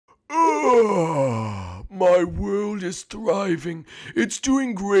Ah, my world is thriving. It's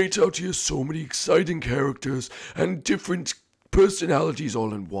doing great out here. So many exciting characters and different personalities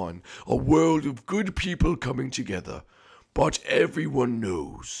all in one. A world of good people coming together. But everyone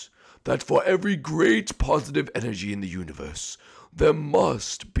knows that for every great positive energy in the universe, there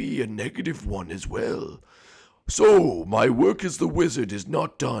must be a negative one as well. So, my work as the wizard is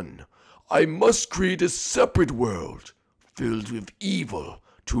not done. I must create a separate world filled with evil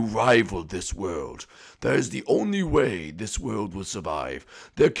to rival this world. That is the only way this world will survive.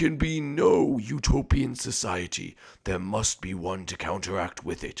 There can be no utopian society. There must be one to counteract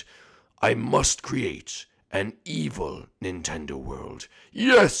with it. I must create an evil Nintendo world.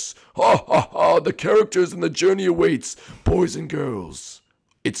 Yes! Ha ha ha! The characters and the journey awaits, boys and girls.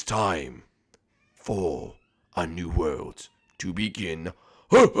 It's time for a new world to begin.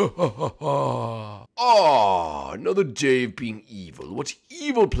 Ha ha ha ha ha! Ah, another day of being evil. What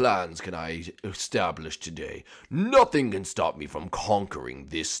evil plans can I establish today? Nothing can stop me from conquering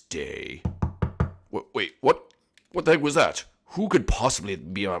this day. Wait, what? What the heck was that? Who could possibly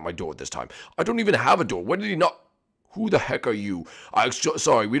be at my door at this time? I don't even have a door. When did he not? Who the heck are you?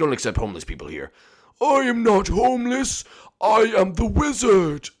 Sorry, we don't accept homeless people here. I am not homeless. I am the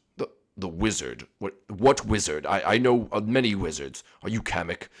wizard. The wizard? What wizard? I know many wizards. Are you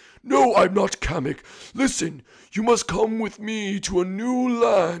Kamek? No, I'm not Kamek. Listen, you must come with me to a new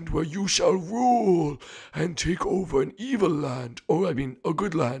land where you shall rule and take over an evil land. Oh, I mean, a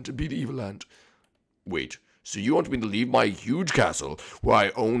good land and be the evil land. Wait, so you want me to leave my huge castle, where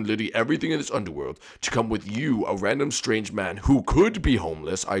I own literally everything in this underworld, to come with you, a random strange man who could be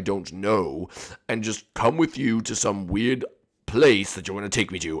homeless, I don't know, and just come with you to some weird place that you're going to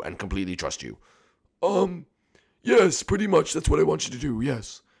take me to and completely trust you? Yes, pretty much. That's what I want you to do,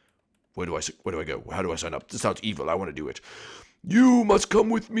 yes. Where do I go? How do I sign up? This sounds evil. I want to do it. You must come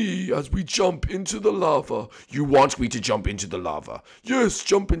with me as we jump into the lava. You want me to jump into the lava? Yes,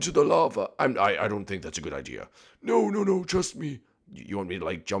 jump into the lava. I don't think that's a good idea. No, trust me. You want me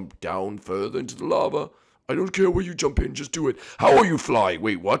to, jump down further into the lava? I don't care where you jump in, just do it. How are you fly?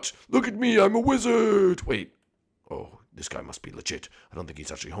 Wait, what? Look at me, I'm a wizard. Wait. Oh, this guy must be legit. I don't think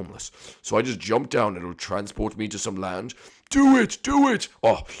he's actually homeless. So I just jump down and it'll transport me to some land. Do it!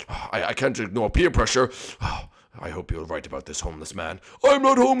 Oh, I can't ignore peer pressure. Oh, I hope you're right about this homeless man. I'm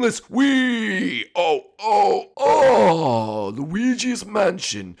not homeless! Luigi's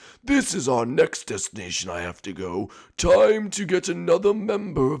Mansion. This is our next destination I have to go. Time to get another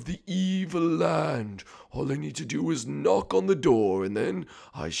member of the evil land. All I need to do is knock on the door, and then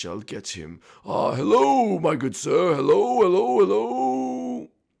I shall get him. Hello, my good sir. Hello.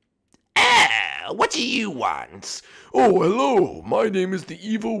 What do you want? Oh, hello. My name is the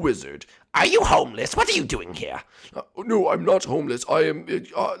Evil Wizard. Are you homeless? What are you doing here? No, I'm not homeless. I am,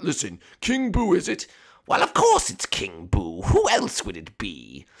 listen, King Boo, is it? Well, of course it's King Boo. Who else would it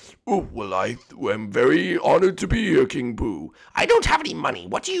be? Oh, well, I am very honored to be here, King Boo. I don't have any money.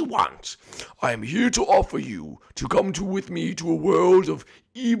 What do you want? I am here to offer you to come with me to a world of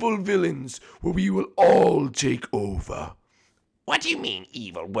evil villains where we will all take over. What do you mean,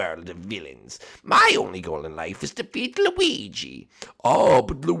 evil world of villains? My only goal in life is to defeat Luigi.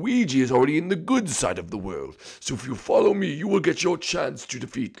 But Luigi is already in the good side of the world. So if you follow me, you will get your chance to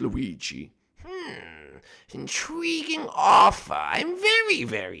defeat Luigi. Intriguing offer. I'm very,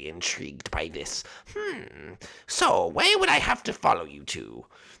 very intrigued by this. So, where would I have to follow you to?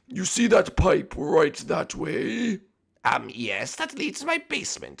 You see that pipe right that way? Yes, that leads to my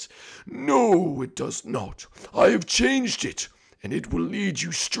basement. No, it does not. I have changed it, and it will lead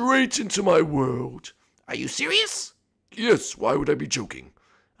you straight into my world. Are you serious? Yes, why would I be joking?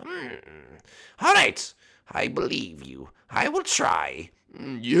 All right, I believe you. I will try.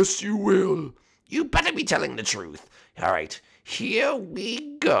 Yes, you will. You better be telling the truth. All right, here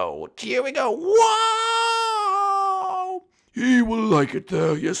we go. Whoa! He will like it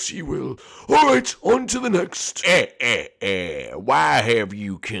there. Yes, he will. All right, on to the next. Why have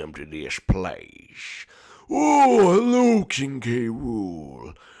you come to this place? Oh, hello, King K.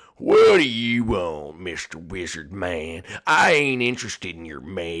 Rool. What do you want, Mr. Wizard Man? I ain't interested in your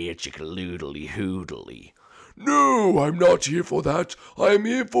magic hoodly. No, I'm not here for that. I am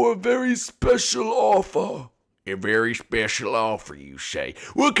here for a very special offer. A very special offer, you say?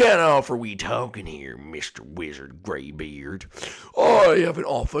 What kind of offer we talking here, Mr. Wizard Graybeard? I have an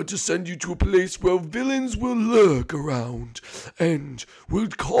offer to send you to a place where villains will lurk around and will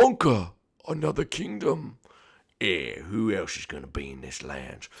conquer another kingdom. Who else is going to be in this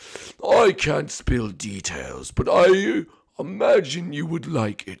land? I can't spill details, but I imagine you would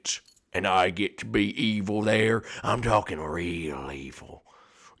like it. And I get to be evil there? I'm talking real evil.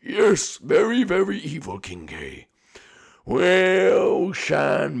 Yes, very, very evil, King K. Well,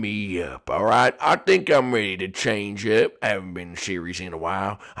 sign me up, alright? I think I'm ready to change up. I haven't been serious in a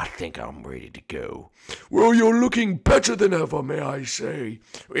while. I think I'm ready to go. Well, you're looking better than ever, may I say.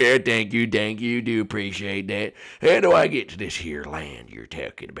 Yeah, thank you. Do appreciate that. How do I get to this here land you're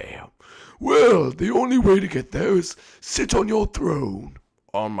talking about? Well, the only way to get there is sit on your throne.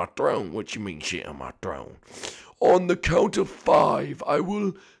 On my throne? What you mean sit on my throne? On the count of 5, I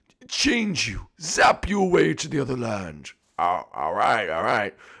will change you, zap you away to the other land. All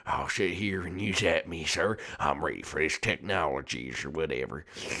right. I'll sit here and you zap me, sir. I'm ready for this technologies or whatever.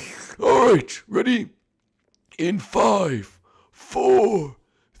 All right, ready? In 5, 4,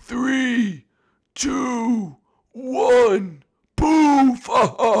 3, 2, 1. Poof!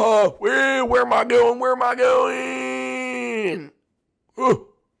 Where am I going? Oh,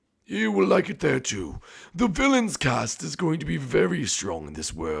 you will like it there too. The villains cast is going to be very strong in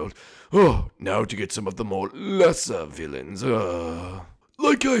this world. Oh, now to get some of the more lesser villains.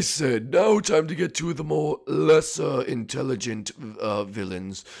 Like I said, now time to get to the more lesser intelligent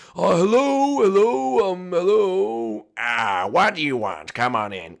villains. Hello. What do you want? Come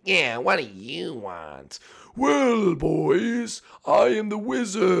on in. Yeah, what do you want? Well, boys, I am the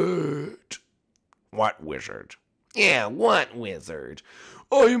wizard. What wizard? Yeah, what wizard?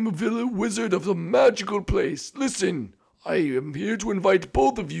 I am a wizard of a magical place. Listen, I am here to invite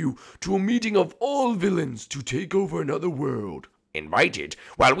both of you to a meeting of all villains to take over another world. Invited?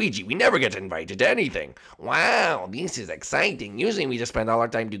 Waluigi, we never get invited to anything. Wow, this is exciting. Usually we just spend all our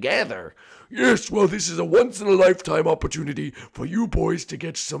time together. Yes, well, this is a once-in-a-lifetime opportunity for you boys to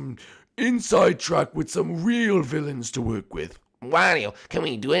get some inside track with some real villains to work with. Wario, can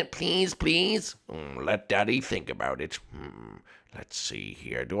we do it, please? Let Daddy think about it. Let's see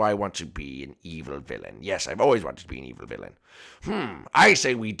here. Do I want to be an evil villain? Yes, I've always wanted to be an evil villain. I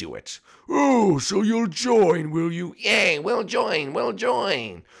say we do it. Oh, so you'll join, will you? Yay, we'll join.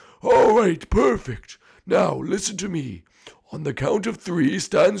 All right, perfect. Now, listen to me. On the count of 3,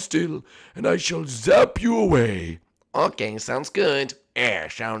 stand still, and I shall zap you away. Okay, sounds good. Yeah,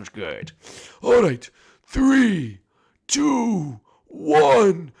 sounds good. All right, 3, 2,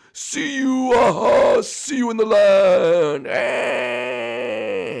 1. See you, see you in the land.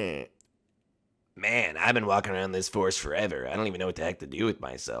 Man, I've been walking around this forest forever. I don't even know what the heck to do with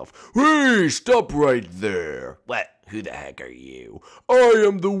myself. Hey, stop right there. What? Who the heck are you? I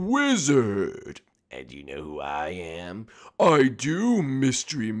am the wizard. And you know who I am? I do,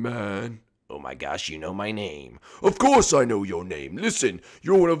 mystery man. Oh my gosh, you know my name. Of course I know your name. Listen,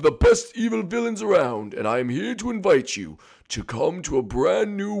 you're one of the best evil villains around, and I am here to invite you to come to a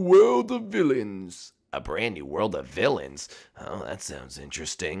brand new world of villains. A brand new world of villains? Oh, that sounds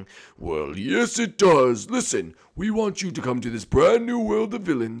interesting. Well, yes it does. Listen, we want you to come to this brand new world of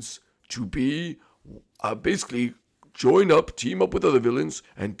villains to be, basically, join up, team up with other villains,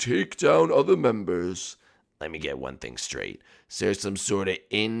 and take down other members. Let me get one thing straight. Is there some sort of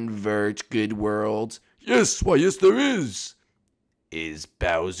invert good world? Yes, why yes there is. Is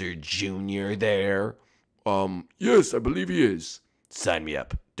Bowser Jr. there? Yes, I believe he is. Sign me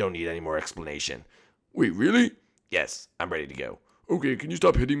up. Don't need any more explanation. Wait, really? Yes, I'm ready to go. Okay, can you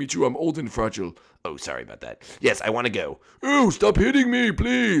stop hitting me too? I'm old and fragile. Oh, sorry about that. Yes, I want to go. Oh, stop hitting me,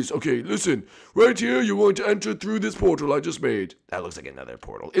 please. Okay, listen. Right here, you're going to enter through this portal I just made. That looks like another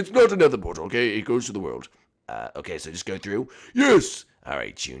portal. It's not another portal, okay? It goes to the world. Okay, so just go through? Yes. All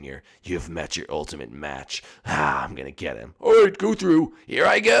right, Junior. You've met your ultimate match. I'm gonna get him. All right, go through. Here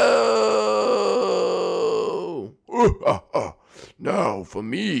I go! Now, for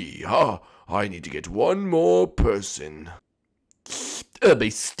me, I need to get one more person. My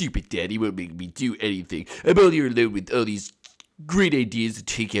stupid daddy won't make me do anything. I'm all here alone with all these great ideas to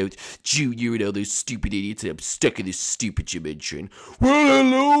take out Junior and all those stupid idiots, and I'm stuck in this stupid dimension. Well,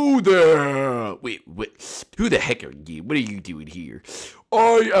 hello there. Wait, what? Who the heck are you? What are you doing here?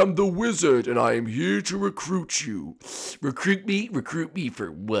 I am the wizard, and I am here to recruit you. Recruit me? Recruit me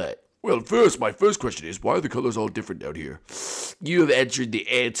for what? Well, my first question is, why are the colors all different out here? You have entered the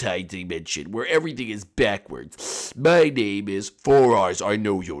anti-dimension, where everything is backwards. My name is... Four Eyes, I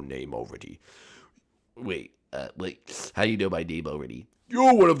know your name already. Wait, how do you know my name already?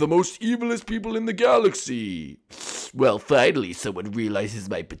 You're one of the most evilest people in the galaxy. Well, finally, someone realizes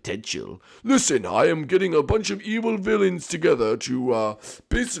my potential. Listen, I am getting a bunch of evil villains together to,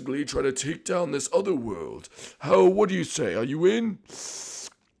 basically try to take down this other world. What do you say? Are you in?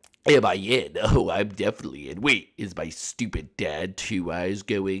 Am I in? Oh, I'm definitely in. Wait, is my stupid dad 2 Eyes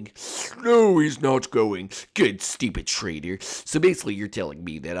going? No, he's not going. Good, stupid traitor. So basically you're telling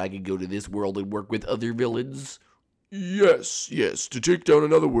me that I can go to this world and work with other villains? Yes, to take down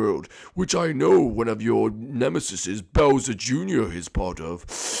another world, which I know one of your nemesis, Bowser Jr., is part of.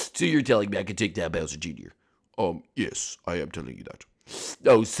 So you're telling me I can take down Bowser Jr.? Yes, I am telling you that.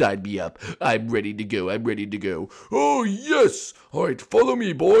 Oh, sign me up. I'm ready to go. Oh, yes! Alright, follow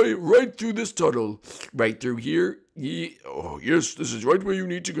me, boy, right through this tunnel. Right through here? Oh, yes, this is right where you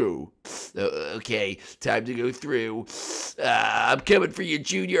need to go. Okay, time to go through. I'm coming for you,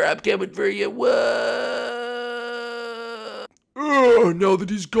 Junior. I'm coming for you. Whoa! Now that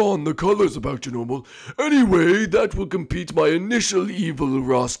he's gone, the color's back to normal. Anyway, that will complete my initial evil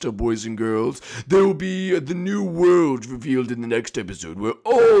roster, boys and girls. There will be the new world revealed in the next episode, where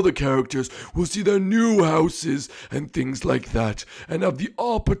all the characters will see their new houses and things like that, and have the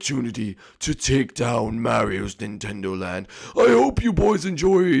opportunity to take down Mario's Nintendo Land. I hope you boys and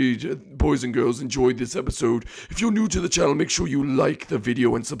girls enjoyed this episode. If you're new to the channel, make sure you like the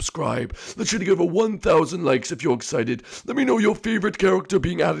video and subscribe. Let's try to get over 1,000 likes if you're excited. Let me know your favorite character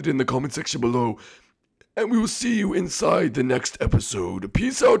being added in the comment section below. And we will see you inside the next episode.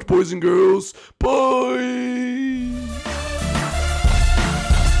 Peace out, boys and girls. Bye!